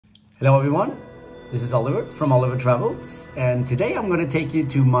Hello everyone, this is Oliver from Oliver Travels, and today I'm going to take you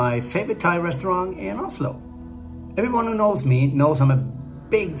to my favorite Thai restaurant in Oslo. Everyone who knows me knows I'm a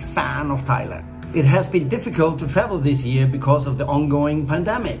big fan of Thailand. It has been difficult to travel this year because of the ongoing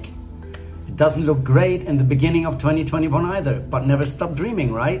pandemic. It doesn't look great in the beginning of 2021 either, but never stop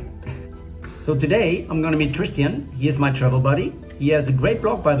dreaming, right? So today I'm going to meet Christian. He is my travel buddy. He has a great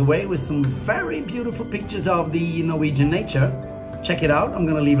blog, by the way, with some very beautiful pictures of the Norwegian nature. Check it out, I'm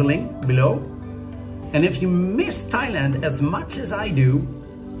gonna leave a link below. And if you miss Thailand as much as I do,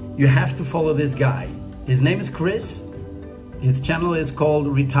 you have to follow this guy. His name is Chris. His channel is called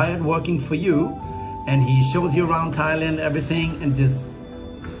Retired Working For You, and he shows you around Thailand, everything, and just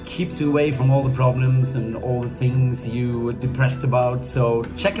keeps you away from all the problems and all the things you were depressed about. So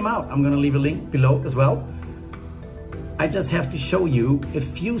check him out, I'm gonna leave a link below as well. I just have to show you a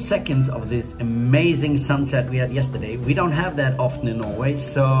few seconds of this amazing sunset we had yesterday. We don't have that often in Norway,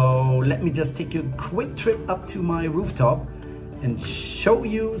 so let me just take you a quick trip up to my rooftop and show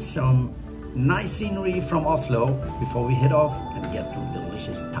you some nice scenery from Oslo before we head off and get some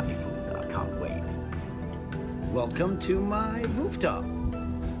delicious Thai food. I can't wait. Welcome to my rooftop.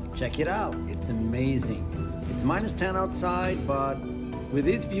 Check it out, it's amazing. It's -10 outside, but with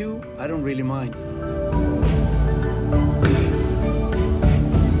this view, I don't really mind.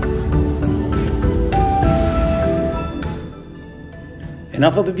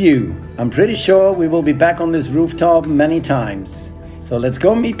 Enough of the view. I'm pretty sure we will be back on this rooftop many times. So let's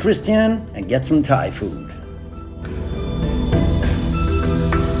go meet Christian and get some Thai food.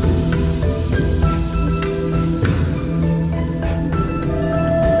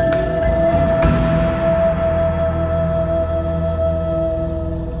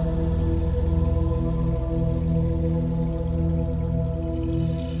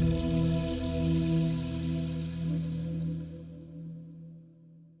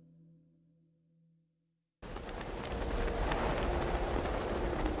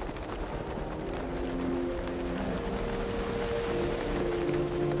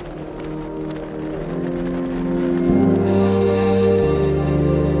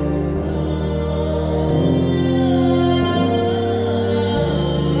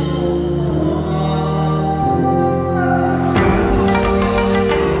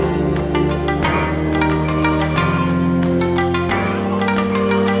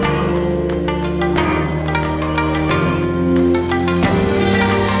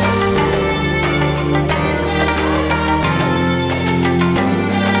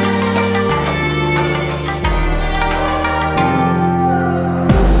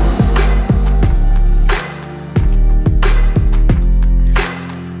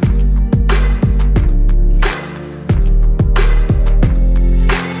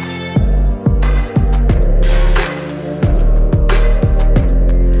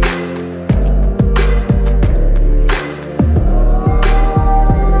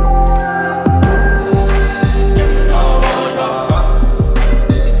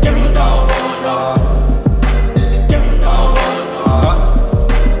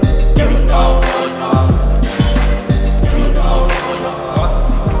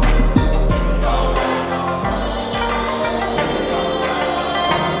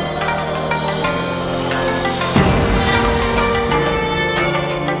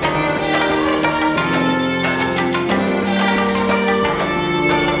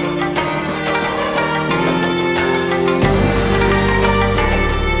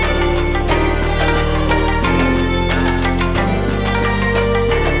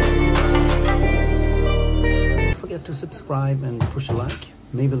 To subscribe and push a like,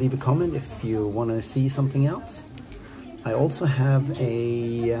 maybe leave a comment if you want to see something else. I also have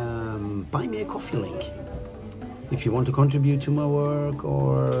a buy me a coffee link if you want to contribute to my work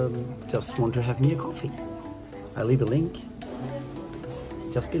or just want to have me a coffee. I'll leave a link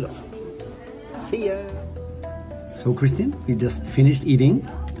just below. See ya. So Christian, we just finished eating.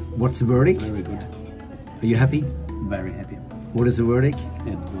 What's the verdict? Very good. Are you happy? Very happy. What is the verdict?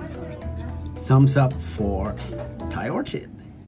 It was very good. Thumbs up for Thai Orchid.